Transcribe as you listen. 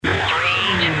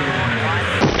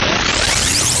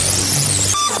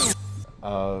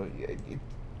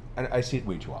and I see it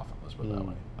way too often, let's put it that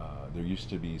way. There used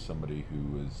to be somebody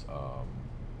who was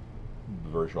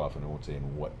very often, I won't say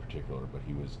in what particular, but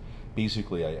he was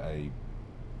basically, I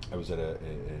was at a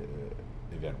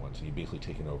event once, and he'd basically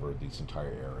taken over this entire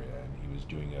area, and he was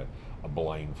doing a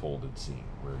blindfolded scene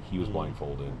where he was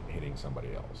blindfolded hitting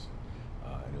somebody else,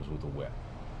 and it was with a whip.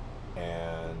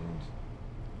 And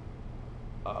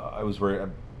I was very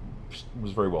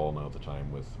well known at the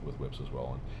time with whips as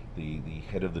well, and the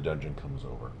head of the dungeon comes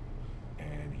over,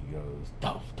 and he goes,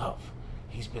 Dov,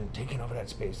 he's been taking over that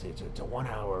space. It's a 1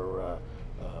 hour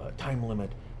time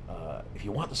limit. If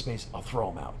you want the space, I'll throw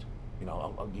him out. You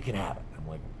know, you can have it. I'm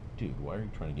like, dude, why are you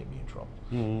trying to get me in trouble?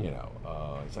 You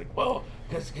know, it's like, well,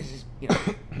 because you know,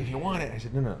 if you want it. I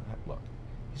said, no, look,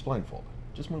 he's blindfolded.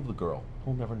 Just move the girl.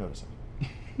 He'll never notice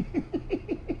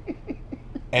it.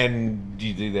 And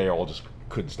they all just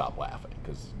couldn't stop laughing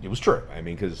because it was true. I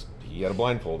mean, because he had a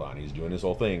blindfold on. He's doing his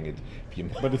whole thing.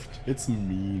 But it's a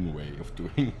mean way of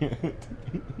doing it.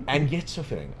 And yet so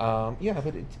fitting. Yeah,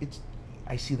 but it's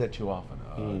I see that too often.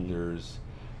 There's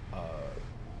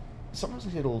sometimes I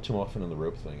see it a little too often in the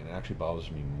rope thing, and it actually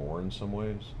bothers me more in some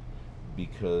ways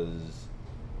because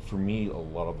for me, a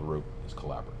lot of the rope is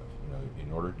collaborative. You know,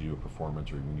 in order to do a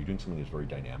performance or when you're doing something that's very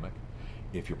dynamic,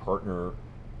 if your partner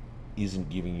isn't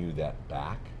giving you that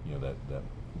back, you know,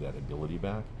 that ability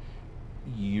back,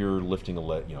 you're lifting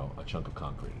a chunk of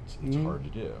concrete. It's hard to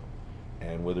do.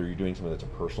 And whether you're doing something that's a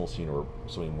personal scene or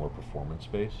something more performance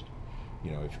based,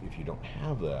 you know, if you don't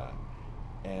have that,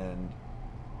 and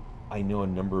I know a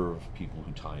number of people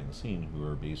who tie in the scene who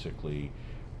are basically,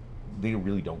 they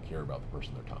really don't care about the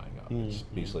person they're tying up. It's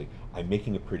basically, I'm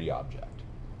making a pretty object.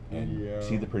 And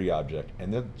see the pretty object,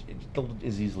 and then they'll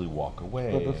as easily walk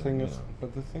away. But the thing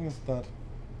is that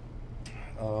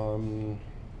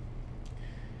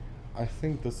I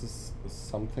think this is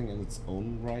something in its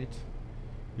own right,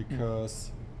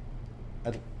 because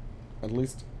at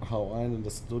least how I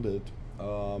understood it,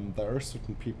 there are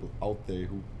certain people out there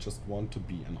who just want to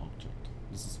be an object.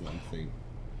 This is one thing.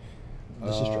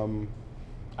 This is true.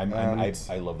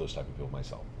 I love those type of people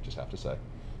myself. Just have to say.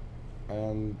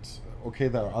 And okay,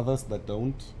 there are others that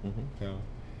don't. Yeah.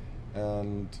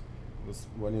 And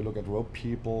when you look at rope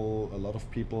people, a lot of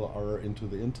people are into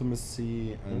the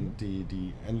intimacy and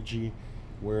the energy,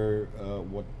 where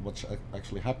what's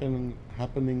actually happening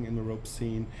in the rope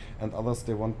scene, and others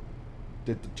they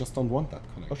just don't want that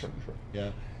connection. Oh, sure.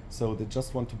 Yeah. So they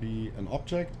just want to be an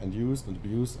object and used and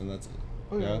abused, and that's it.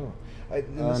 Oh yeah. No.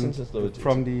 In the sense as though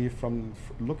from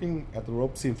looking at the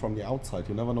rope scene from the outside,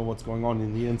 you never know what's going on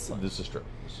in the inside. This is true.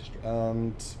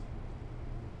 And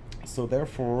so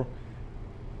therefore,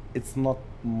 it's not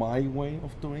my way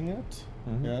of doing it.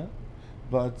 Yeah,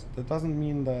 but that doesn't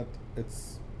mean that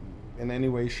it's in any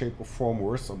way, shape, or form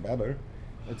worse or better.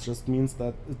 It just means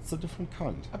that it's a different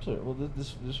kind. Absolutely. Well,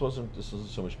 this isn't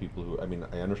so much people who. I mean,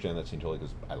 I understand that scene totally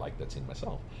because I like that scene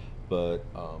myself. But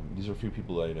these are a few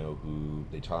people I know who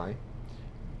they tie,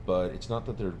 but it's not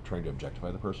that they're trying to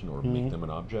objectify the person or make them an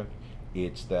object.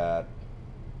 It's that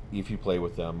if you play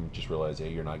with them, just realize, hey,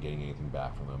 you're not getting anything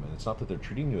back from them. And it's not that they're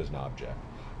treating you as an object.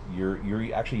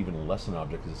 You're actually even less an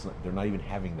object because they're not even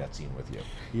having that scene with you.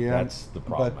 Yeah, that's the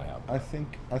problem I have. I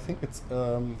think it's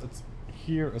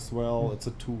here as well. It's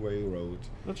a two-way road.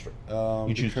 That's true.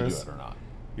 You choose to do it or not.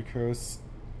 Because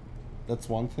that's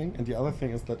one thing, and the other thing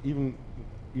is that even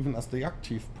as the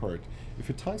active part, if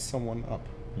you tie someone up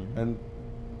and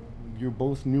you're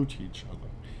both new to each other,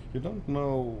 you don't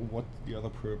know what the other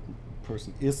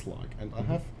person is like. And I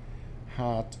have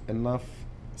had enough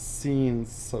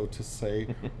scenes, so to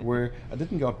say, where I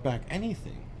didn't get back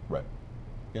anything. Right.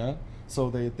 Yeah. So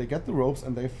they get the ropes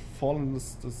and they fall in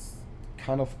this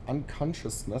kind of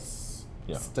unconsciousness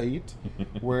state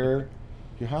where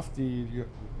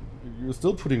you're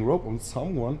still putting rope on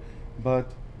someone,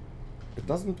 but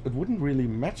it wouldn't really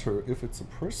matter if it's a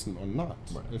person or not.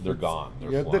 Right. They're gone.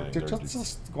 They're flying. They're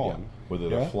just gone. Yeah. Whether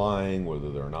they're flying,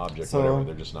 whether they're an object, whatever,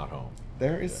 they're just not home.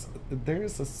 There is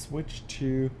a switch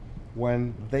to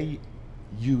when they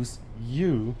use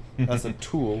you as a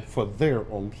tool for their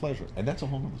own pleasure. And that's a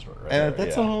whole other story, right?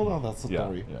 That's a whole other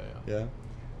story. Yeah.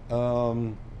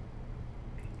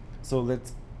 So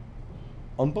that's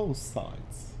on both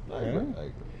sides. I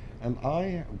agree. And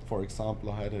I, for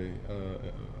example, I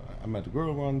met a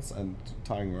girl once and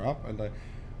tying her up, and I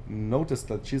noticed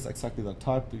that she's exactly that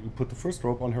type that you put the first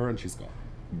rope on her and she's gone.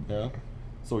 Yeah.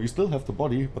 So you still have the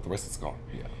body, but the rest is gone.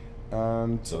 Yeah.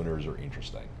 And zoners are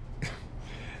interesting.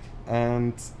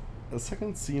 And the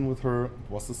second scene with her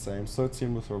was the same. Third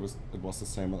scene with her was the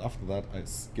same. And after that, I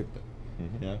skipped it.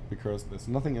 Yeah, because there's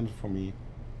nothing in it for me.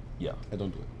 Yeah, I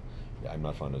don't do it. Yeah, I'm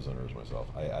not fond of zoners myself.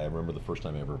 I remember the first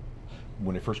time I ever,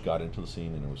 when I first got into the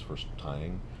scene and I was first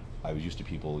tying, I was used to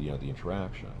people, the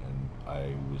interaction, and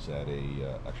I was at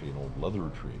actually an old leather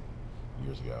retreat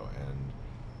years ago, and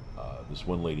this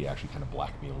one lady actually kind of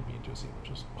blackmailed me into a scene,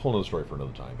 which is a whole other story for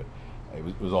another time, but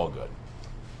it was all good.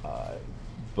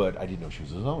 But I didn't know she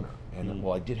was a zoner, and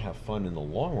well, I did have fun in the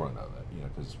long run of it,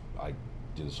 because I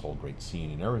did this whole great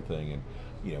scene and everything, and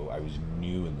I was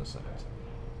new in the sense.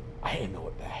 I didn't know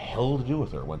what the hell to do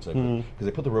with her once because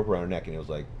I put the rope around her neck, and it was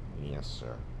like, yes,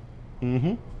 sir.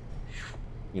 Mm-hmm.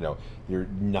 There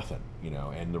nothing,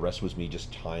 and the rest was me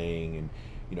just tying, and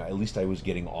at least I was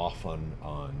getting off on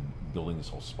building this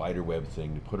whole spider web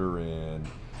thing to put her in.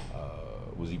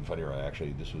 It was even funnier.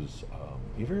 This was.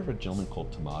 You ever heard of a gentleman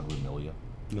called Tamad Ramilia?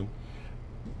 No.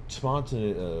 Tamad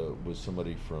was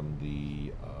somebody from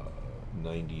the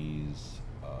 90s.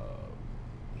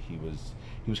 He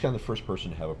was kind of the first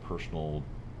person to have a personal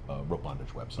rope bondage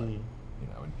website.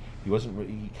 And he wasn't.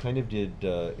 He kind of did.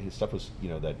 His stuff was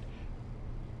that.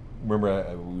 Remember,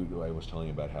 I was telling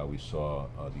you about how we saw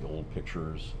the old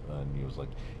pictures, and he was like,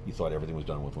 you thought everything was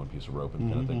done with one piece of rope and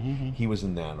kind of thing. He was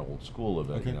in that old school of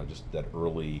it, just that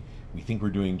early, we think we're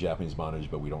doing Japanese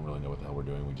bondage, but we don't really know what the hell we're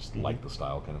doing. We just like the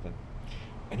style kind of thing.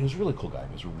 And he was a really cool guy.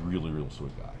 He was a really, real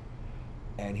sweet guy.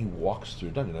 And he walks through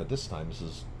a dungeon. Now, this time, this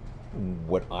is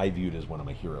what I viewed as one of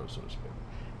my heroes, so to speak.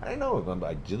 I know,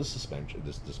 I did the suspension,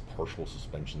 this partial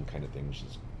suspension kind of thing.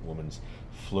 This woman's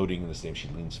floating in the same. She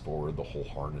leans forward. The whole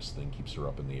harness thing keeps her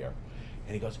up in the air.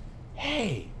 And he goes,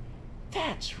 "Hey,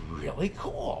 that's really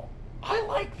cool. I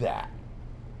like that."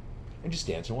 And just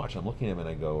stands and watch. I'm looking at him, and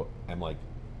I'm like,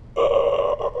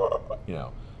 oh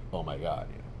my God.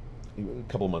 A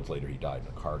couple of months later, he died in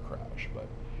a car crash. But,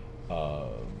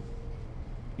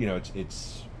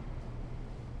 it's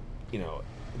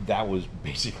that was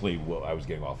basically what I was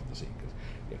getting off of the scene, because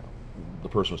the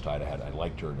person was tied. I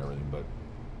liked her and everything, but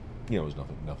it was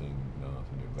nothing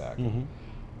new back.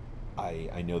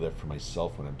 I know that for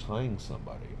myself, when I'm tying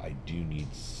somebody, I do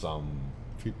need some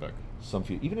feedback,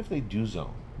 even if they do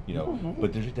zone,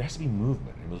 but there has to be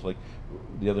movement. It was like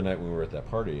the other night when we were at that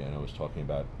party, and I was talking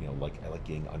about I like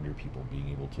getting under people, being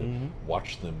able to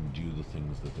watch them do the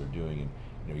things that they're doing, and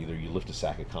either you lift a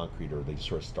sack of concrete or they just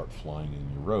sort of start flying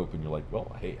in your rope, and you're like,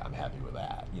 well, hey, I'm happy with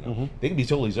that. They can be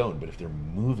totally zoned, but if they're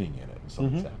moving in it and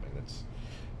something's happening, that's,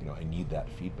 I need that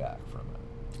feedback from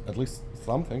it. At least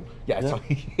something. Yeah.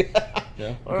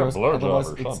 Yeah. Because otherwise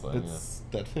or it's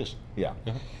dead fish. Yeah.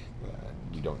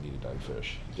 You don't need a dead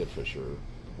fish. Dead fish are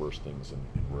worse things in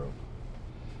rope.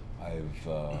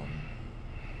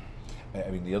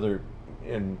 The other,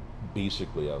 and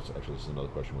basically, this is another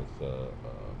question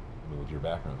with your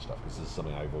background stuff, because this is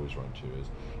something I've always run to, is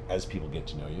as people get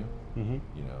to know you,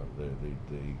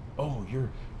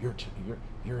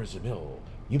 you're a Zamil.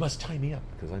 You must tie me up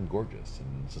because I'm gorgeous,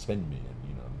 and suspend me, and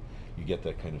you get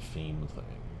that kind of fame thing.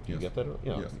 Do you get that?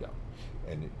 Yeah.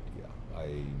 And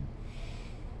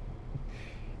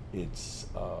it's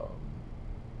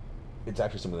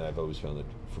actually something that I've always found that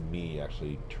for me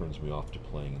actually turns me off to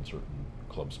playing in certain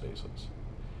club spaces.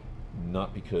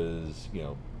 Not because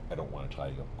I don't want to tie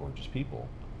up gorgeous people,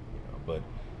 but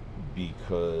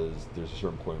because there's a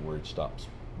certain point where it stops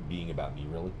being about me,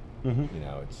 really.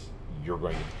 It's you're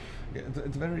going to. Yeah,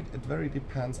 it very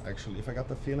depends, actually. If I got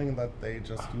the feeling that they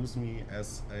just use me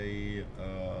as a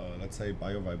let's say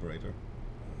bio-vibrator,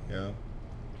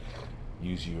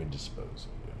 use you and dispose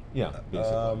of you. Yeah,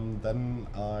 basically. Then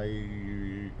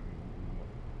I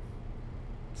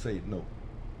say no.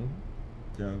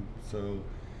 Yeah. So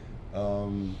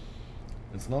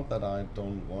it's not that I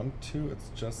don't want to. It's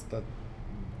just that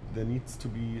there needs to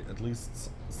be at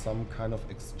least some kind of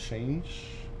exchange.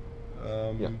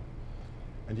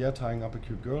 And tying up a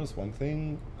cute girl is one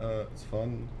thing. It's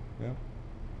fun,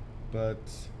 but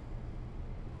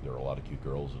there are a lot of cute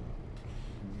girls,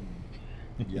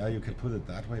 and you can put it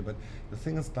that way. But the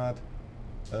thing is that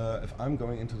if I'm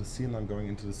going into the scene, I'm going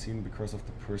into the scene because of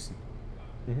the person.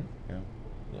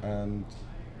 And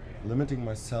limiting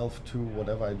myself to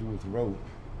whatever I do with rope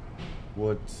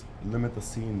would limit the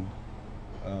scene.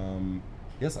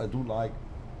 Yes, I do like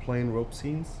plain rope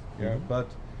scenes, but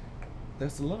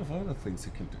there's a lot of other things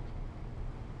you can do.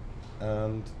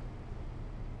 And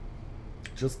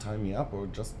just tie me up, or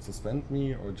just suspend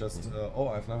me, or just,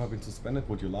 I've never been suspended,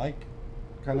 would you like?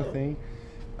 Kind of thing.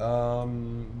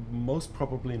 Most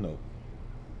probably no.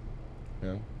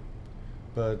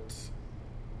 But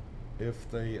if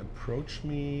they approach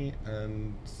me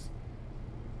and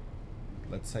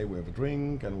let's say we have a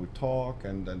drink and we talk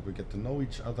and then we get to know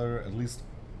each other, at least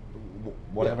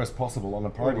whatever is possible on a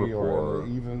party or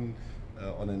even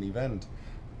on an event,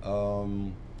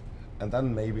 And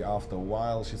then maybe after a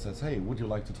while she says, "Hey, would you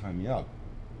like to tie me up?"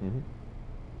 Mm-hmm.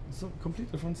 It's a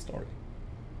complete different story.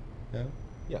 Yeah.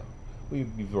 Yeah. Well,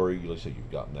 you've already, like I said,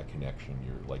 you've gotten that connection.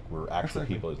 You're like, we're actual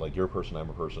Exactly. people. It's like, you're a person, I'm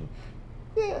a person.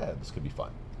 Yeah, this could be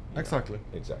fun. You know? Exactly.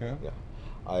 Exactly. Yeah.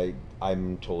 Yeah.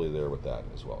 I'm totally there with that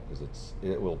as well, because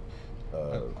it will.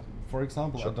 For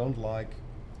example, Sure. I don't like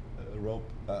rope.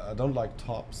 I don't like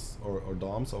tops or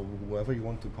doms or whoever you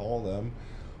want to call them,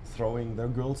 throwing their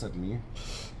girls at me.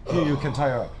 Here, you can tie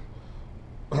her up.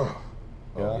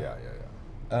 Oh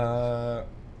yeah.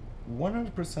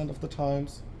 100% of the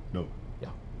times, no. Yeah.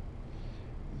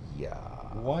 Yeah.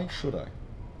 Why should I?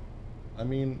 I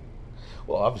mean,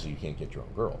 Well, obviously you can't get your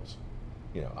own girls.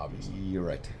 You know, obviously. you're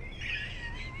right.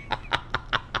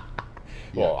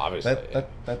 Well, obviously.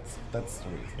 That's the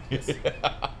reason. Yes.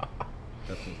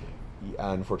 Definitely.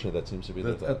 Yeah, unfortunately, that seems to be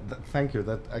Thank you.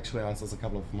 That actually answers a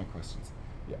couple of my questions.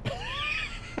 Yeah.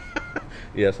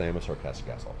 Yes, I am a sarcastic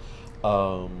asshole.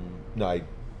 No,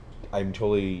 I'm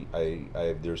totally.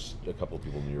 There's a couple of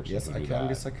people in New York City Yes, who I do can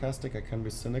be that. sarcastic. I can be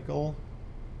cynical.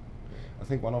 I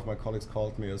think one of my colleagues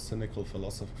called me a cynical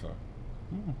philosopher.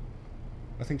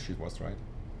 I think she was right.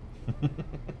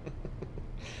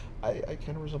 I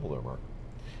kind of resemble her, Mark.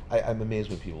 I'm amazed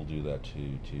when people do that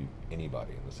to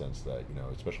anybody, in the sense that, you know,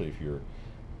 especially if you're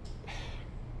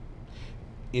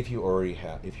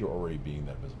already being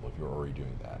that visible, if you're already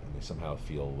doing that, and they somehow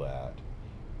feel that,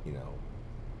 you know,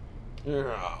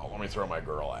 let me throw my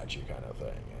girl at you, kind of thing,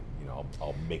 and, you know,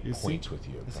 I'll make You points see, with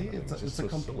you. You see, kind of thing. it's just a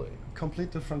so silly.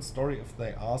 complete different story if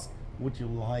they ask, "Would you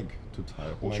like to tie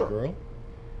up Well, my sure. girl?"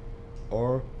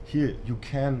 Or, "Here, you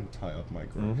can tie up my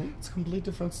girl." Mhm. It's a complete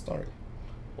different story.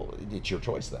 Well, it's your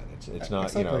choice then. It's not, you know,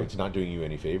 Exactly. it's not doing you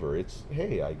any favor. It's,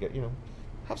 hey, I get, you know,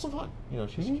 have some fun. You know,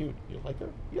 she's Mhm. cute. You like her.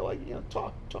 You like, you know,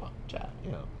 talk, chat.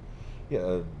 You know,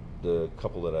 yeah. The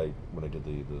couple that when I did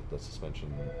the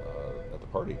suspension at the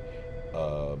party,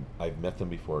 I've met them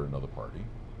before at another party.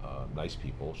 Nice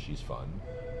people. She's fun.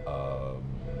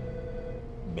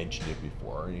 Mentioned it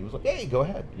before, and he was like, "Hey, go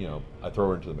ahead." You know, I throw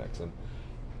her into the mix, and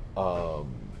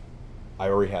I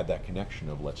already had that connection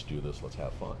of, let's do this, let's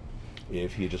have fun.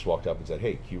 If he had just walked up and said,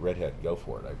 "Hey, cute redhead, go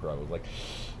for it," I probably was like,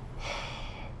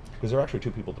 because there were actually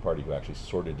two people at the party who actually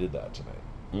sort of did that to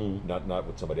me. Not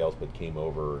with somebody else, but came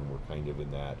over and were kind of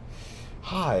in that,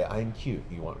 "Hi, I'm cute.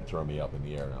 You want to throw me up in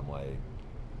the air?" And I'm like,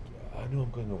 "I know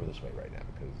I'm going over this way right now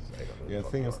because I don't know." Yeah, the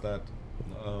thing is that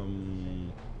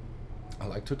I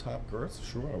like to tie up girls.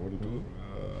 Sure, I wouldn't do.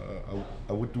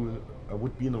 I would do. I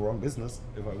would be in the wrong business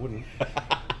if I wouldn't.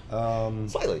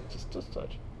 Slightly, just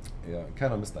touch. Yeah, I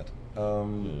kind of miss that.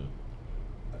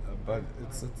 But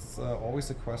it's always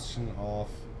a question of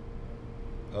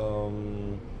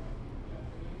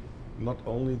not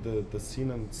only the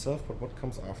scene in itself, but what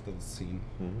comes after the scene.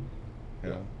 Mm-hmm.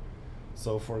 Yeah.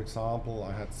 So, for example,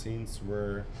 I had scenes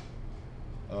where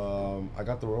I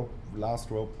got the last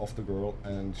rope off the girl,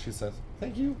 and she said,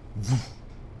 "Thank you,"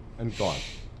 and gone.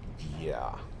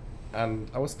 Yeah.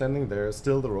 And I was standing there,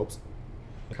 still the ropes,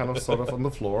 kind of sort of on the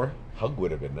floor. Hug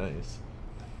would have been nice.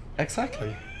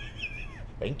 Exactly.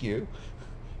 Thank you.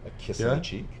 A kiss Yeah. on the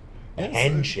cheek. A Yes,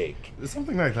 handshake.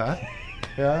 Something like that.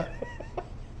 Yeah.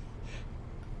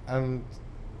 And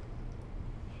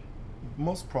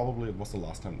most probably it was the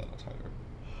last time that I tied her.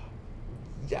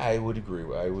 Yeah, I would agree.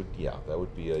 Yeah, that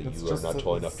would be It's you are just not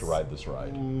tall enough to ride this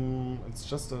ride. It's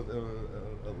just a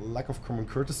lack of common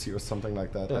courtesy or something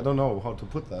like that. Yeah. I don't know how to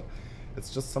put that.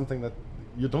 It's just something that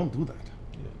you don't do that.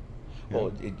 Yeah.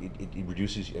 Well, it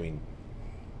reduces. I mean,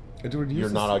 It reduces. you're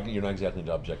not exactly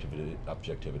into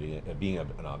objectivity. Being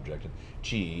an object.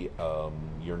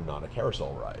 You're not a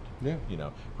carousel ride. Yeah. You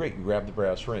know, great. You grab the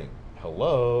brass ring.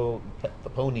 Hello, pet the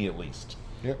pony at least.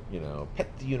 Yep. You know, pet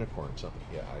the unicorn. Something.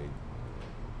 Yeah,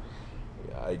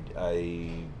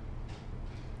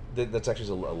 that's actually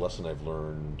a lesson I've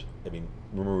learned. I mean,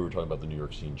 remember we were talking about the New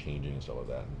York scene changing and stuff like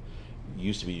that. And it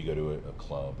used to be you go to a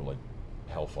club like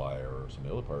Hellfire or some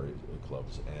other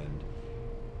clubs, and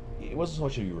it wasn't so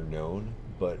much that you were known,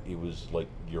 but it was like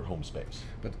your home space.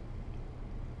 But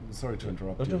sorry to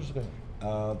interrupt No, you. it's okay.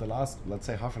 The last, let's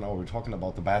say, half an hour, we're talking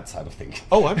about the bad side of things.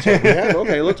 Oh, I'm sorry. Yeah,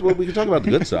 okay, we can talk about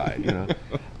the good side. You know,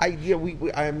 I'm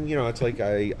it's like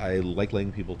I like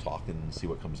letting people talk and see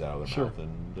what comes out of their Sure. mouth,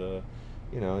 and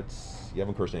you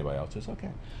haven't cursed anybody else. It's okay.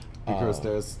 Because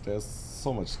there's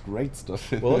so much great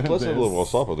stuff. Well, let's There's- we'll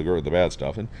stop with the bad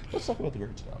stuff, and let's talk about the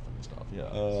great stuff and stuff.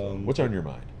 Yeah. So what's on your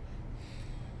mind?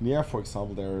 Yeah, for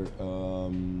example,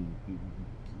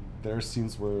 there are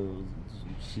scenes where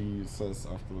she says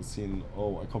after the scene,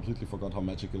 "Oh, I completely forgot how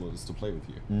magical it is to play with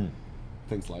you."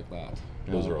 Things like that.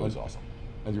 Those Yeah, are always and awesome.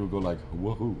 and you will go like,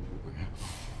 woohoo.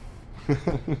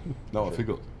 No, I feel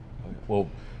good. Well,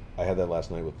 I had that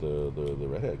last night with the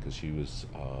redhead because she was.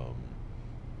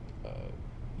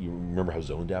 You remember how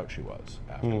zoned out she was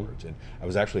afterwards, and I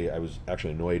was actually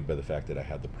annoyed by the fact that I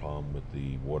had the problem with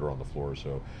the water on the floor.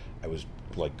 So I was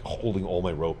like holding all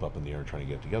my rope up in the air trying to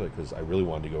get it together because I really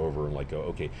wanted to go over and like go,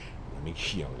 okay,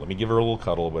 let me give her a little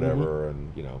cuddle, whatever,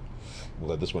 and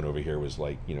this one over here was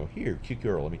like, here, cute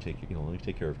girl, let me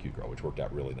take care of cute girl, which worked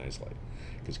out really nicely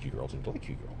because cute girls seem to like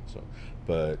cute girl. So,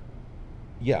 but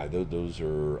yeah, those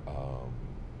are.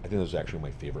 I think those are actually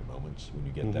my favorite moments when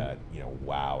you get that,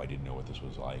 wow, I didn't know what this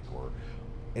was like,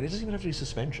 and it doesn't even have to be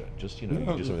suspension. Just you do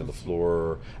something on the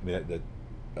floor. I mean,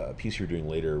 that piece you're doing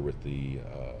later with the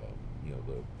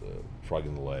frog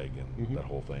in the leg and that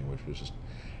whole thing, which was just,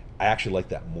 I actually like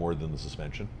that more than the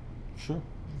suspension. Sure.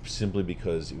 Simply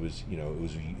because it was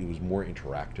more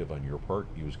interactive on your part.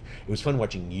 It was fun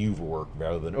watching you work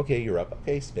rather than okay, you're up,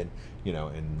 okay, spin,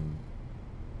 and.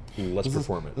 Less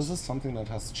performance. This is something that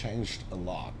has changed a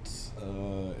lot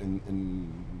in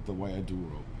the way I do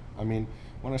rope. I mean,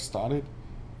 when I started,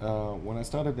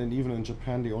 and even in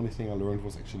Japan, the only thing I learned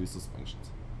was actually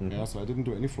suspensions. Yeah, so I didn't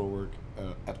do any floor work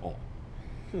at all.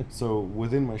 So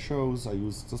within my shows, I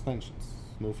used suspensions,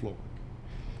 no floor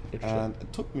work. And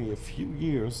it took me a few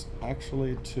years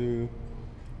actually to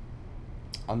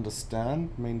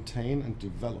understand, maintain, and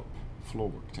develop floor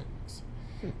work techniques.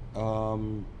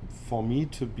 For me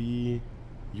to be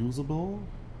usable,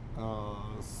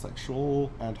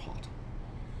 sexual, and hot.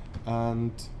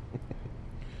 And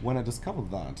when I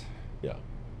discovered that,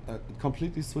 it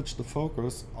completely switched the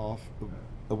focus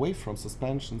away from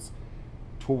suspensions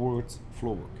towards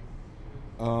floor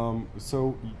work.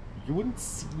 So you wouldn't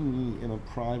see me in a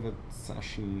private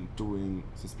session doing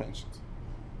suspensions.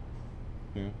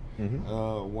 Yeah.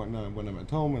 When I'm at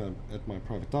home and I'm at my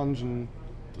private dungeon,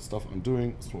 the stuff I'm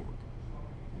doing is floor work.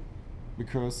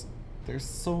 Because there's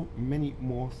so many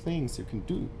more things you can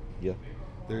do. Yeah.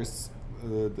 There's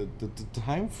the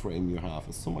time frame you have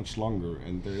is so much longer,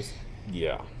 and there's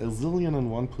a zillion and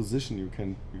one position you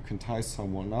can tie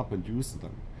someone up and use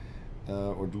them,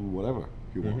 or do whatever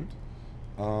you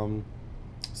want.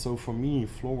 So for me,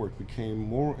 floor work became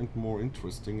more and more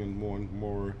interesting and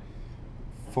more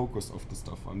focus of the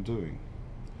stuff I'm doing.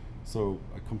 So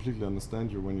I completely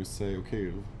understand you when you say,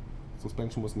 okay,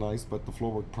 suspension was nice, but the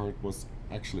floor work part was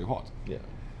actually hot. Yeah,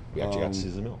 we actually got to see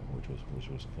Zamil, which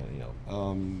was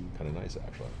kind of nice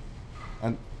actually.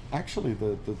 And actually,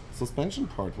 the suspension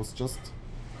part was just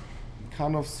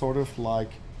kind of sort of like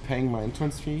paying my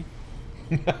entrance fee.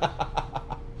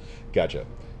 Gotcha.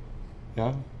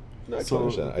 Yeah. No, I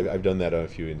totally understand. I've done that on a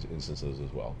few instances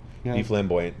as well. Yeah. Be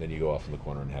flamboyant, then you go off in the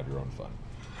corner and have your own fun.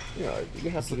 You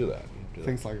have to do that.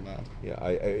 Things like that. Yeah,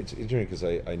 it's interesting because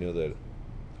I know that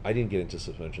I didn't get into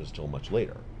suspensions until much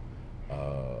later.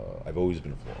 I've always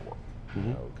been floor work,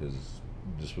 because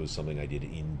this was something I did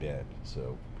in bed.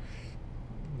 So,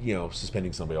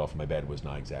 suspending somebody off my bed was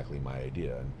not exactly my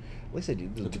idea. And at least I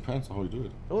did. It depends on how you do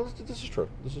it. Well, this is true.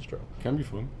 Can be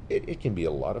fun. It can be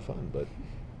a lot of fun, but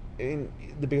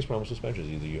the biggest problem with suspensions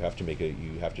is either you have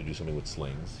to do something with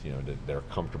slings, that are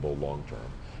comfortable long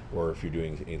term. Or if you're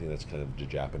doing anything that's kind of the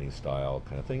Japanese style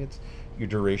kind of thing, your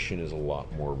duration is a lot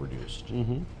more reduced.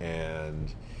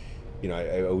 And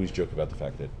I always joke about the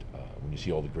fact that when you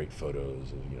see all the great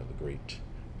photos of the great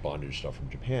bondage stuff from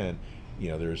Japan,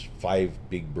 there's 5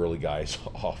 big burly guys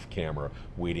off camera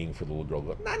waiting for the little girl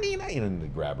to go nani, and to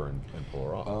grab her and pull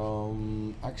her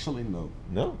off. Actually, no.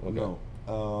 No. Okay. No.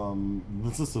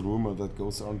 This is a rumor that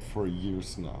goes on for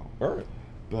years now. All right.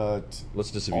 But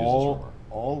let's disabuse this rumor.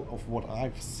 All of what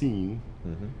I've seen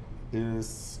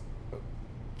is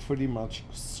pretty much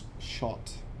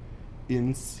shot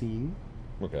in scene.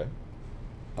 Okay.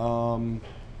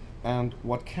 And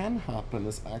what can happen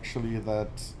is actually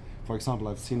that, for example,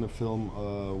 I've seen a film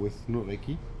with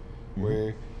Noreki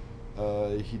where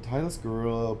he tied this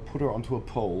girl, put her onto a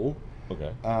pole.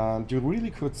 Okay. And you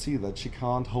really could see that she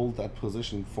can't hold that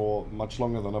position for much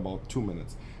longer than about 2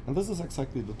 minutes. And this is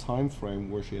exactly the time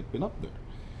frame where she had been up there.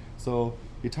 So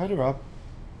he tied her up,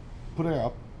 put her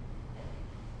up,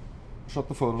 shot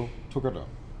the photo, took her down.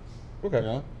 Okay.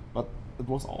 Yeah. But it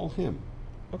was all him.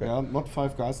 Okay. Yeah. Not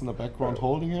 5 guys in the background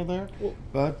holding her there. Well,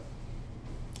 but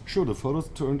sure, the photos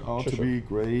turned out to be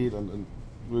great and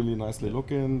really nicely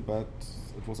looking, but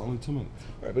it was only 2 minutes.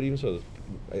 All right, but even so,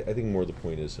 I think more the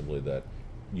point is simply that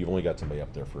you've only got somebody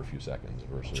up there for a few seconds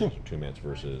versus 2 minutes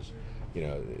versus,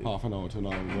 half an hour to an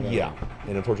hour, whatever. Yeah,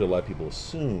 and unfortunately, a lot of people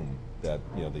assume that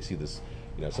they see this,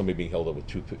 somebody being held up with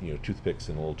toothpicks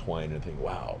and a little twine and think,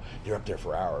 wow, they're up there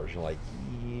for hours. You're like,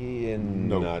 yeah,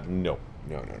 no.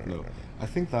 No. I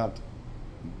think that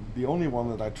the only one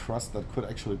that I trust that could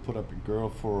actually put up a girl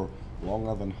for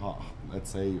longer than let's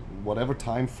say whatever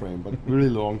time frame, but really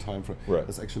long time frame, Right.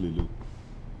 is actually Lou.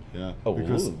 Yeah. Oh,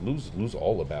 because Lou's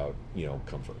all about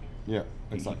comfort. yeah,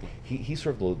 exactly. He's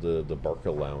sort of the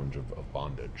Barca lounge of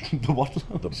bondage. The what?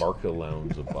 The Barca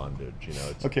lounge of bondage.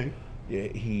 It's, Okay. Yeah,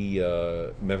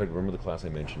 matter of fact, remember the class I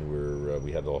mentioned where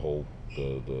we had the whole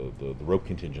the rope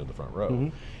contingent in the front row.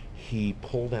 Mm-hmm. He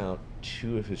pulled out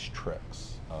two of his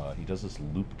tricks. He does this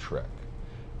loop trick.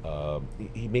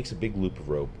 He makes a big loop of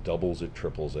rope, doubles it,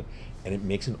 triples it, and it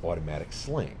makes an automatic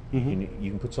sling. Mm-hmm. You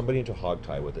can put somebody into hog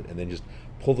tie with it, and then just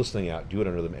pull this thing out, do it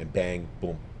under them, and bang,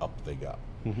 boom, up they go.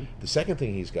 Mm-hmm. The second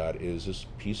thing he's got is this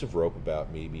piece of rope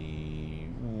about maybe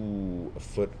a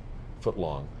foot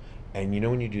long, and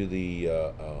when you do the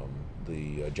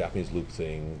Japanese loop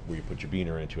thing where you put your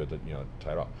beaner into it, that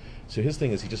tie it off. So his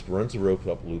thing is he just runs the rope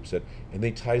up, loops it, and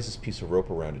then ties this piece of rope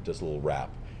around it, does a little wrap,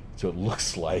 so it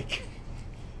looks like.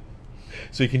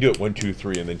 So you can do it 1, 2,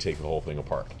 3, and then take the whole thing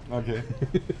apart. Okay.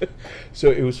 So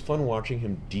it was fun watching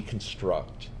him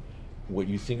deconstruct what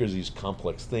you think are these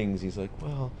complex things. He's like,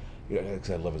 well, because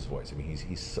I love his voice. I mean,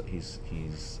 he's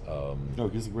No,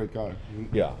 he's a great guy.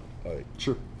 yeah,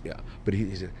 Sure. yeah. But he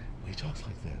talks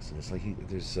like this, and it's like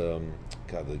there's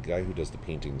God, the guy who does the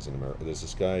paintings in America. There's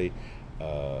this guy,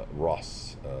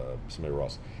 Ross, somebody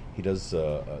Ross. He does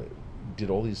did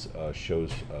all these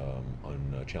shows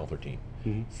on Channel 13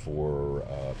 Mm-hmm. for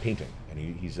painting, and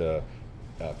he's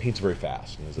paints very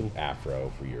fast. And he has an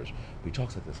afro for years. But he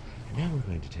talks like this. And now we're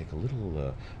going to take a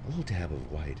little dab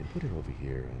of white and put it over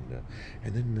here,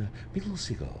 and then make little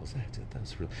seagulls. That's it.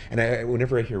 That's real. And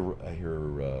whenever I hear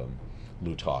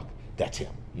Lou talk, that's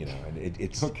him. And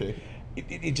it's Okay.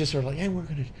 It just sort of like, hey, what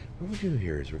we're do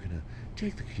here is we're gonna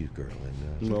take the cute girl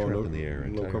and flick her up in the air.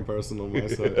 And no tie her. comparison on my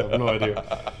side. I have no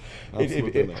idea.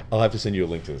 Absolutely not. I'll have to send you a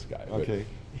link to this guy. But Okay.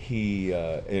 he,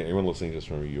 anyone listening just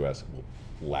from the U.S. will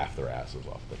laugh their asses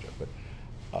off the joke.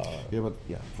 But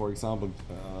Yeah. For example,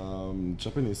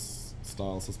 Japanese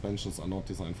style suspensions are not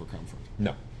designed for comfort.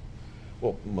 no.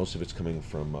 Well, most of it's coming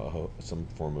from some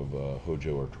form of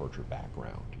hojo or torture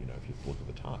background. If you look at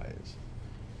the ties,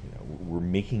 we're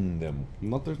making them.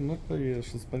 Not the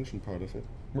suspension part of it.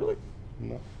 Really?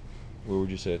 No. Where would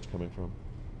you say it's coming from?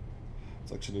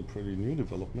 It's actually a pretty new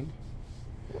development.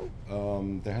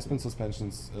 There has been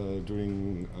suspensions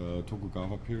during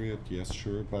Tokugawa period, yes,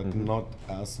 sure, but not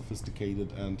as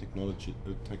sophisticated and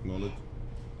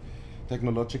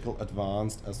technological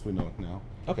advanced as we know it now.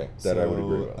 Okay, that I would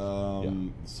agree with.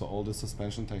 Yeah. So all the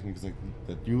suspension techniques that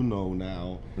you know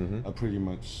now are pretty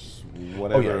much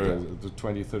whatever the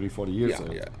 20, 30, 40 years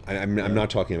old. Yeah. I'm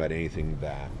not talking about anything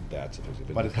that's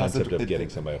sophisticated. But the it has concept of getting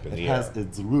somebody up in the air. It has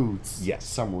its roots Yes.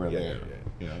 somewhere there.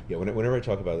 Yeah. Whenever I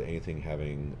talk about anything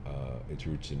having its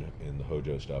roots in the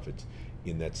Hojo stuff, it's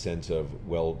in that sense of,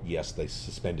 well, yes, they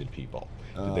suspended people.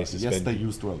 Did they suspend? Yes, they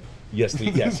used rope. Yes,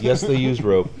 they used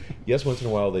rope. Yes, once in a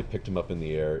while they picked them up in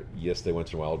the air. Yes, they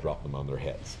once in a while dropped them on their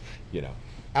heads.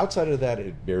 Outside of that,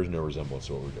 it bears no resemblance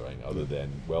to what we're doing, other than,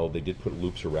 well, they did put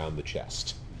loops around the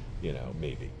chest.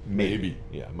 Maybe.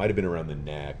 Yeah, might have been around the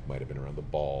neck, might have been around the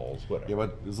balls, whatever. Yeah,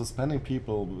 but suspending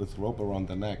people with rope around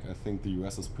the neck, I think the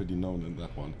U.S. is pretty known in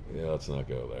that one. Yeah, let's not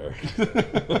go there.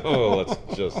 Let's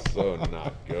just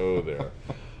not go there.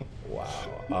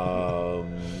 Wow.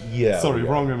 Yeah. Sorry,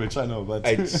 wrong image, I know, but...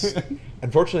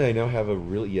 Unfortunately, I now have a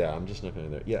really... I'm just not going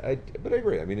there. Yeah, but I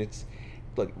agree. I mean, it's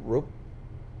like rope,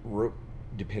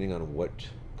 depending on what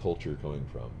culture you're coming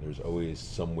from, there's always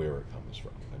somewhere it comes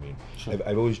from. I mean, Sure.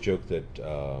 I've always joked that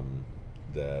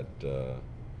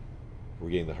we're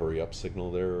getting the hurry up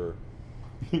signal there. Or...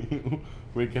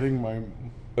 We're getting my...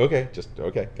 Okay.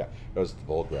 That was the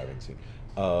ball grabbing scene.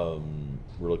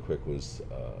 Really quick was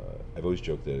I've always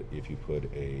joked that if you put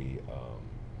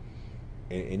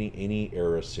any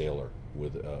era sailor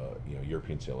with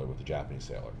European sailor with a Japanese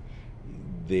sailor,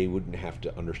 they wouldn't have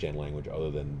to understand language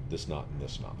other than this knot and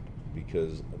this knot,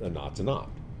 because a knot's a knot.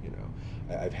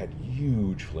 I've had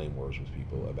huge flame wars with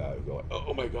people about going,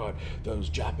 oh my God, those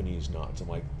Japanese knots. I'm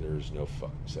like, there's no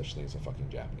such thing as a fucking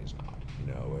Japanese knot.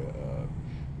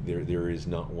 There is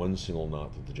not one single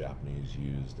knot that the Japanese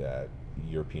use that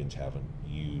Europeans haven't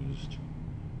used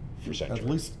for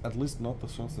centuries. At least not the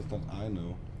sources that I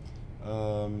know.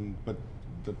 But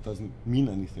that doesn't mean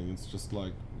anything. It's just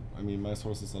like, I mean, my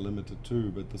sources are limited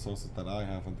too, but the sources that I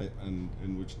have and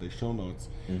in which they show notes,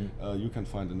 you can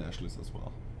find in Ashley's as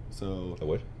well. So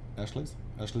what? Ashley's.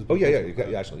 Oh yeah, you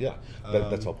got Ashley. Yeah,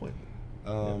 that's the whole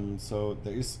point. So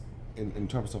there is, in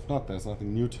terms of knot, there's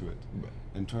nothing new to it. Right.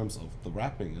 In terms of the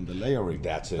wrapping and the layering,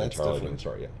 That's an entirely different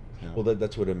story. Yeah. Yeah. Well,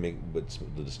 that's what's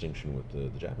the distinction with the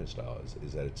Japanese style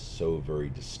is that it's so very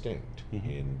distinct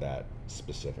in that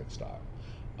specific style.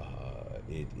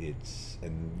 It's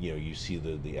and you see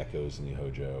the echoes in the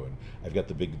Hojo, and I've got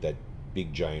that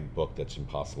big giant book that's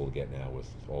impossible to get now with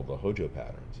all the Hojo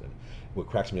patterns. And what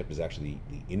cracks me up is actually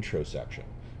the intro section,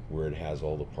 where it has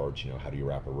all the parts. How do you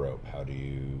wrap a rope? How do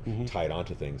you tie it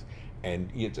onto things?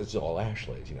 And it's all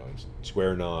Ashleys. It's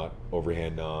square knot,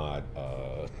 overhand knot,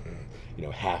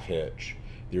 half hitch.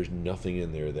 There's nothing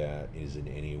in there that is in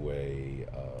any way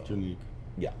unique.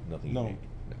 Yeah, nothing No. unique.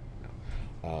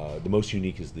 No. The most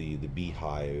unique is the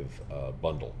beehive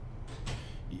bundle.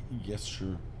 Yes,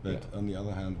 sure. But on the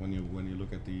other hand, when you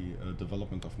look at the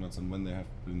development of nuts and when they have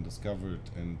been discovered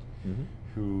and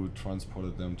who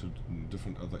transported them to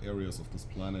different other areas of this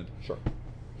planet, Sure.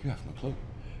 you have no clue.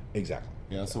 Exactly.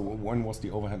 Yeah. So when was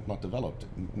the overhand not developed?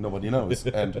 Nobody knows.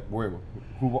 And where,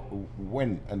 who,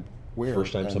 when, and where?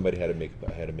 First time somebody had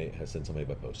to send somebody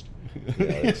by post.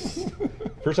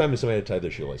 First time somebody had to tie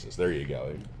their shoelaces. There you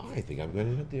go. I think I'm going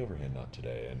to hit the overhand knot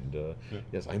today. And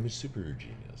yes, I'm a super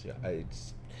genius. Yeah.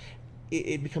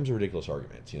 It becomes a ridiculous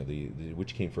argument. The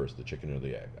which came first, the chicken or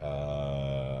the egg?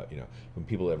 When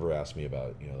people ever ask me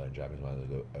about that Japanese mind,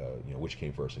 they go, which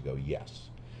came first? I go, yes.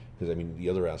 Because the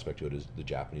other aspect to it is the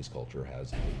Japanese culture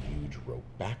has a huge rope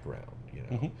background.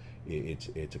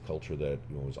 It's a culture that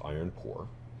was iron poor.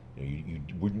 You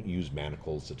wouldn't use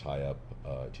manacles to tie up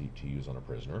to use on a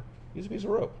prisoner. Use a piece of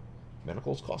rope.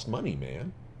 Manacles cost money,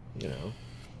 man.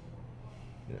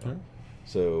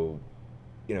 So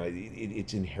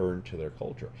it's inherent to their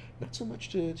culture. Not so much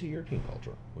to European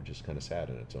culture, which is kind of sad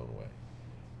in its own way.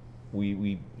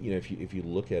 We if you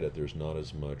look at it, there's not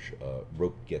as much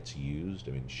rope gets used.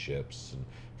 Ships and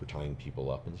for tying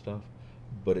people up and stuff,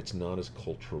 but it's not as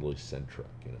culturally centric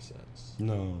in a sense.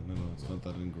 No, it's not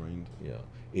that ingrained. Yeah,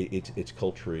 it's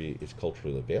culturally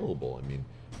available.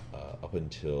 Up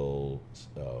until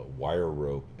wire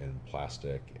rope and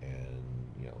plastic and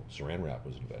saran wrap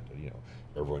was invented,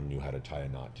 everyone knew how to tie a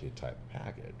knot to tie a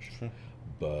package. Sure.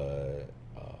 But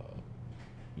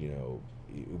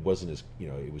it wasn't as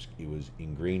it was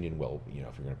ingrained in, well, if you're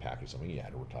going to package something, you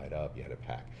had to tie it up, you had to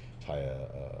tie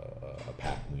a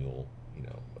pack mule,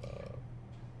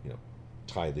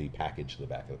 tie the package to the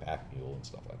back of the pack mule and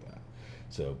stuff like that.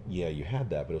 So yeah, you had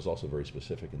that, but it was also very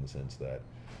specific in the sense that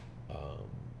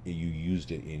you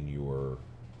used it in your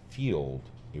field.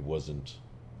 It wasn't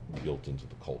built into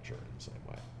the culture in the same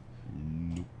way.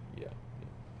 Nope. Yeah.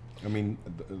 In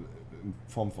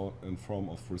form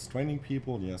of restraining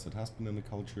people, yes, it has been in the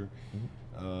culture.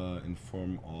 In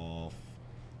form of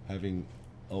having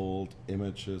old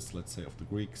images, let's say, of the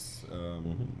Greeks,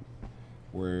 in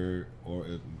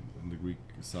the Greek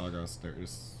sagas, there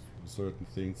is certain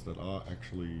things that are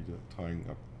actually tying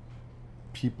up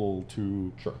people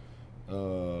to. Sure.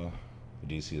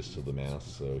 Odysseus to the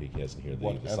mast, so he doesn't hear the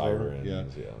whatever,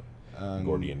 sirens. yeah. And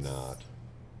Gordian knot.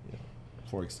 Yeah.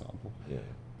 For example. Yeah.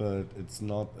 But it's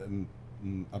not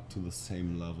up to the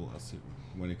same level as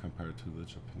when you compare it to the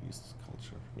Japanese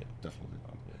culture. Yeah. Definitely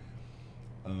not.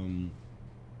 Yeah.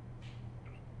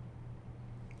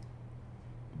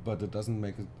 But it doesn't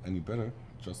make it any better,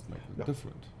 just make it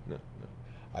different. No.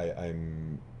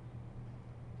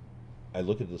 I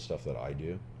look at the stuff that I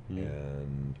do,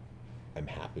 and I'm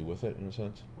happy with it in a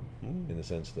sense, in the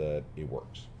sense that it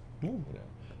works.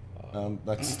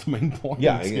 That's the main point.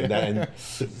 Yeah, and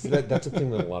that's the thing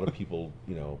that a lot of people,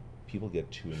 people get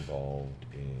too involved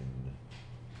in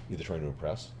either trying to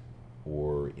impress,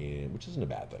 or which isn't a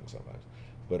bad thing sometimes,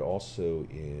 but also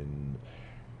in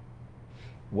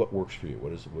what works for you.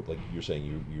 What like you're saying,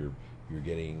 you're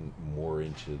getting more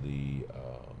into the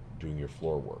doing your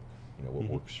floor work. What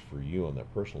works for you on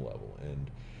that personal level.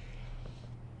 And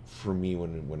for me,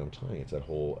 when I'm tying, it's that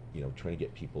whole trying to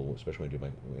get people, especially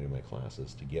when I do my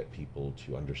classes, to get people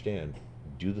to understand,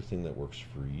 do the thing that works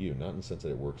for you. Not in the sense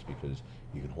that it works because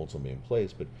you can hold somebody in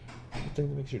place, but the thing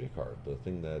that makes your dick hard, the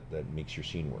thing that makes your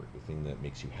scene work, the thing that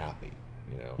makes you happy.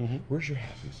 Where's your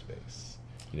happy space?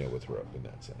 With rope in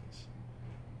that sense.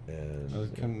 And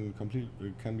it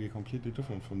can be completely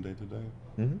different from day to day.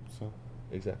 So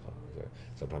exactly.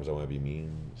 Sometimes I want to be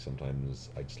mean. Sometimes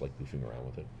I just like goofing around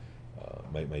with it.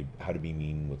 My how to be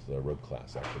mean with the rope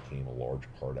class actually came a large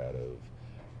part out of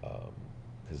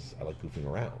because I like goofing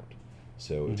around.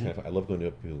 So it's kind of, I love going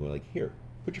up to people and going like, here,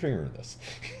 put your finger in this.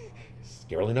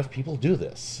 Scarily enough, people do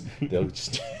this. They'll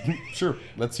just sure.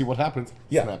 Let's see what happens.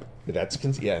 Yeah, Snap. that's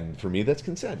and for me that's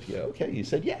consent. Yeah, okay, you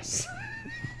said yes.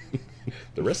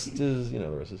 The rest is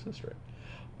history.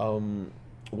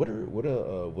 What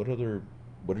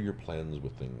are your plans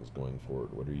with things going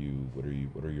forward? What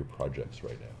are your projects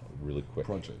right now? really quick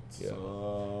projects. Yeah.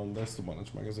 There's the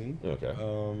Manage magazine, Okay.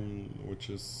 which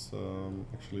is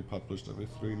actually published every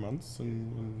 3 months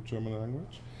in German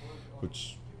language,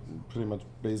 which pretty much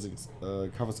basics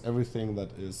covers everything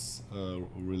that is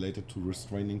related to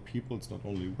restraining people. It's not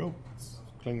only rope, it's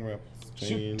cling wraps,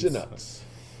 chains, Soup to nuts.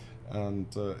 and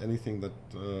anything that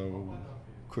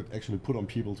could actually put on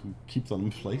people to keep them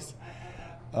in place.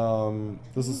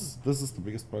 This is the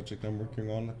biggest project I'm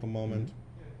working on at the moment.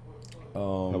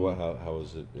 How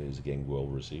is it? Is it getting well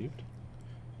received?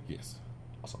 Yes.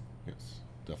 Awesome. Yes,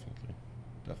 definitely.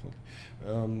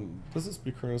 This is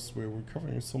because we're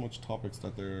covering so much topics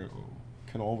that there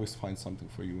can always find something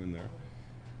for you in there.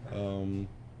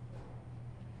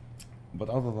 But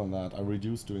other than that, I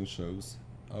reduced doing shows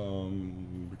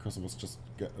because it was just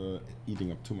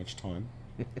eating up too much time.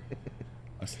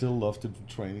 I still love to do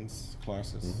trainings,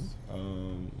 classes.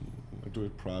 I do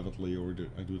it privately, or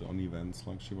I do it on events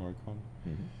like ShibaruCon.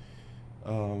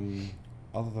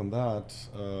 Other than that,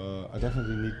 I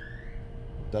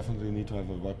definitely need to have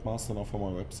a webmaster now for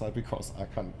my website, because I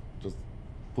can't just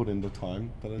put in the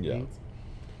time that it needs.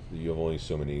 You have only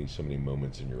so many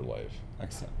moments in your life.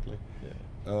 Exactly.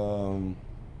 Yeah.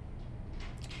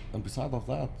 And beside of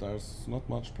that, there's not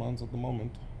much plans at the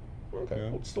moment. Okay. Yeah.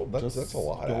 Well, still, that's a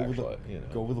lot.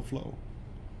 Go with the flow.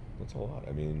 That's a lot.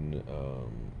 I mean,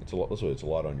 it's a lot. It's a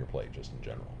lot on your plate, just in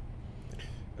general.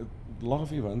 A lot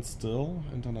of events still,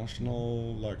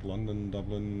 international, like London,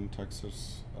 Dublin,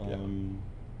 Texas,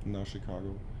 now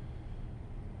Chicago.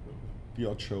 The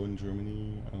odd show in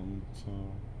Germany, and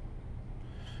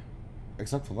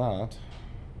except for that,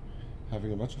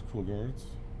 having a bunch of cool girls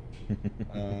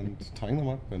and tying them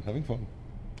up and having fun.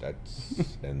 That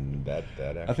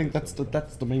I think that's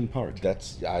the main part.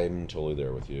 I'm totally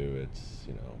there with you. It's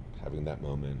having that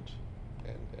moment,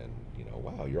 and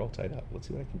wow, you're all tied up. Let's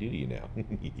see what I can do to you now.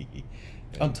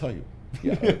 Untie you.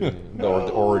 Yeah,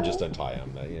 or just untie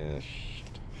them. Yeah.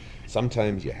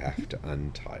 Sometimes you have to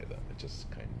untie them. It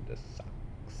just kind of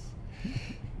sucks.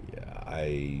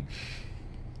 Yeah,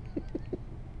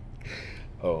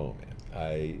 oh man,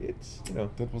 it's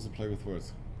That was a play with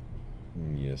words.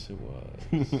 Yes, it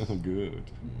was.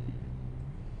 Good.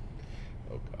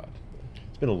 Oh God,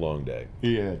 it's been a long day.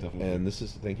 Yeah, definitely. And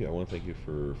thank you. I want to thank you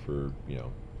for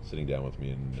sitting down with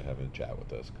me and having a chat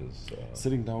with us, because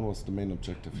sitting down was the main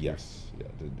objective. Yes,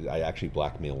 yeah. I actually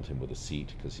blackmailed him with a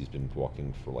seat, because he's been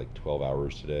walking for like 12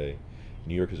 hours today.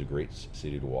 New York is a great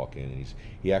city to walk in, and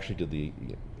he actually did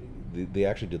they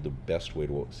actually did the best way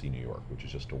to see New York, which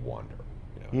is just to wander.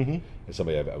 As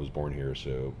somebody, I was born here,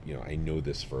 so I know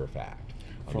this for a fact.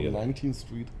 From 19th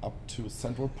Street up to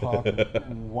Central Park,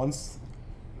 once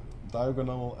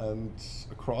diagonal and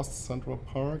across Central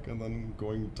Park, and then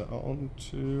going down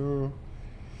to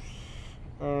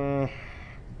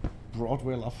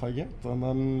Broadway, Lafayette, and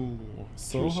then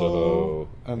Soho,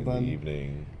 and then the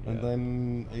evening, and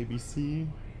then ABC.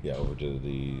 Yeah, over to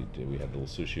we had a little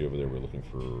sushi over there. We were looking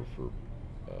for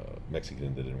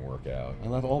Mexican that didn't work out.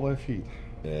 And that all by feet.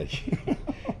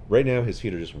 Right now, his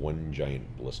feet are just one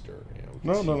giant blister.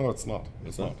 No, it's not.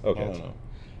 It's not. Okay. No.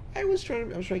 I was trying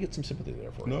to get some sympathy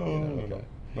there for you. No,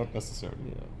 not necessarily.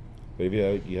 Yeah. But have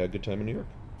you had a good time in New York?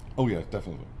 Oh yeah,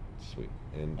 definitely. Sweet.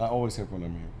 And I always have when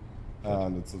I'm here.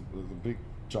 And it's a big,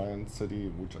 giant city,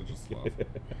 which I just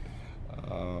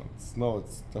love.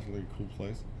 It's definitely a cool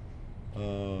place.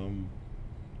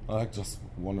 I like just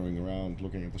wandering around,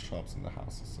 looking at the shops and the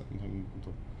houses and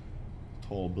the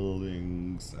tall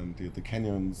buildings and the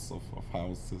canyons of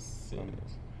houses. Yeah.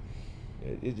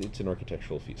 It's an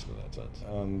architectural feast in that sense.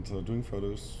 And doing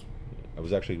photos. I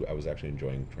was actually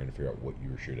enjoying trying to figure out what you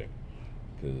were shooting,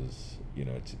 because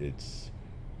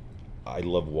I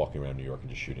love walking around New York and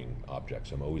just shooting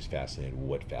objects. I'm always fascinated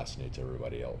what fascinates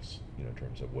everybody else, in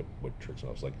terms of what tricks them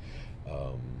up. It's like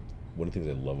one of the things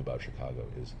I love about Chicago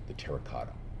is the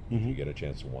terracotta. If you get a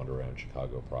chance to wander around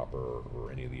Chicago proper or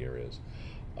any of the areas,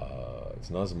 it's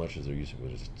not as much as there used to be, but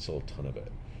there's still a ton of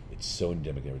it. It's so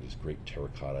endemic. There's this great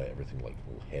terracotta, everything like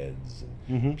little heads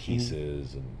and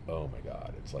pieces, and oh my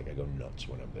God, it's like I go nuts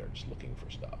when I'm there just looking for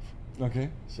stuff. Okay.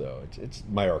 So it's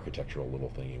my architectural little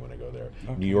thingy when I go there.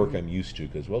 Okay. New York I'm used to,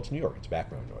 because it's New York. It's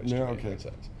background noise. Yeah, to me, okay. in that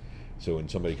sense. So when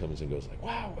somebody comes and goes like,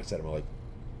 "Wow, what's that?" I'm like,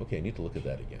 "Okay, I need to look at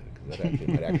that again, because that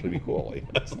might actually be cool."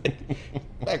 It's like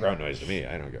background noise to me.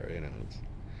 I don't care. It's,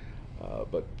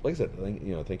 but like I said,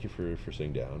 thank you for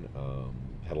sitting down.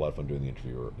 Had a lot of fun doing the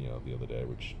interview, the other day,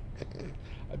 which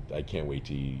I can't wait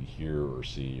to hear or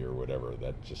see or whatever.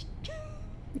 That just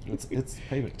it's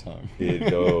payback time.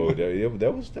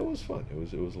 That was fun. It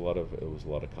was a lot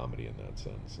of comedy in that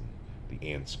sense, and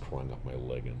the ants crawling up my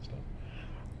leg and stuff.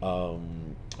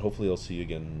 Hopefully I'll see you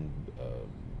again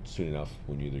soon enough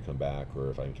when you either come back or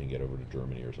if I can get over to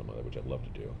Germany or something, which I'd love to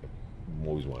do. I've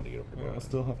always wanted to get over to Germany. I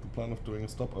still have the plan of doing a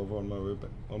stopover on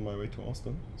my way to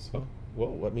Austin. So. Oh,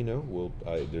 well, let me know.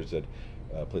 There's that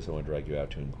place I want to drag you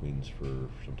out to in Queens for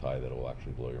some Thai that will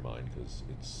actually blow your mind, because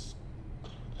it's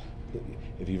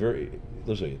literally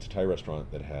it's a Thai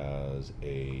restaurant that has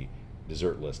a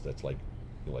dessert list that's like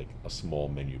a small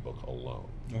menu book alone.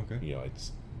 Okay. You know,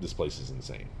 this place is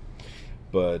insane.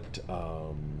 But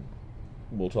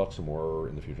we'll talk some more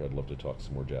in the future. I'd love to talk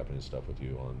some more Japanese stuff with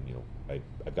you on,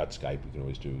 I've got Skype. We can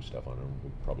always do stuff on it.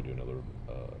 We'll probably do another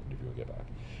interview when we get back.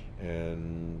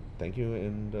 And thank you,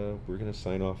 and we're going to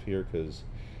sign off here because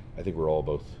I think we're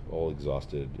all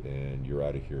exhausted, and you're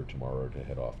out of here tomorrow to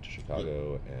head off to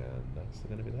Chicago, and that's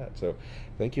going to be that. So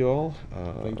thank you all.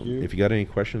 Thank you. If you got any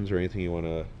questions or anything you want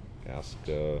to ask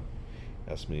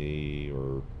me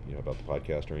or about the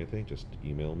podcast or anything, just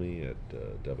email me at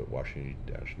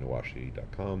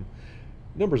dov@washi-nawashi.com.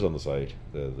 Numbers on the site,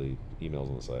 the emails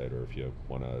on the site, or if you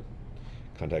want to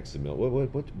contact Zamil.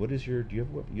 What is your? You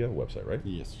have a website, right?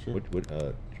 Yes, sure.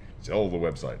 Tell the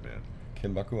website, man.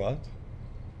 Kinbaku Art.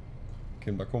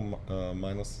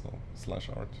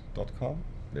 Kinbaku-art.com.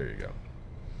 There you go.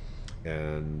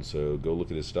 And so go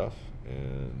look at his stuff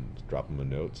and drop him a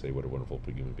note, say what a wonderful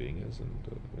human being is, and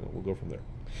we'll go from there.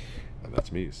 And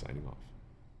that's me signing off.